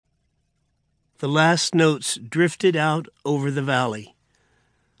The last notes drifted out over the valley.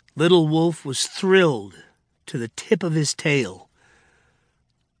 Little Wolf was thrilled to the tip of his tail.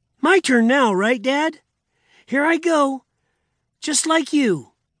 My turn now, right, Dad? Here I go, just like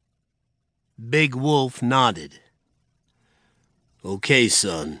you. Big Wolf nodded. Okay,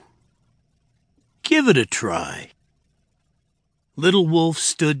 son. Give it a try. Little Wolf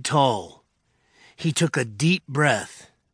stood tall. He took a deep breath.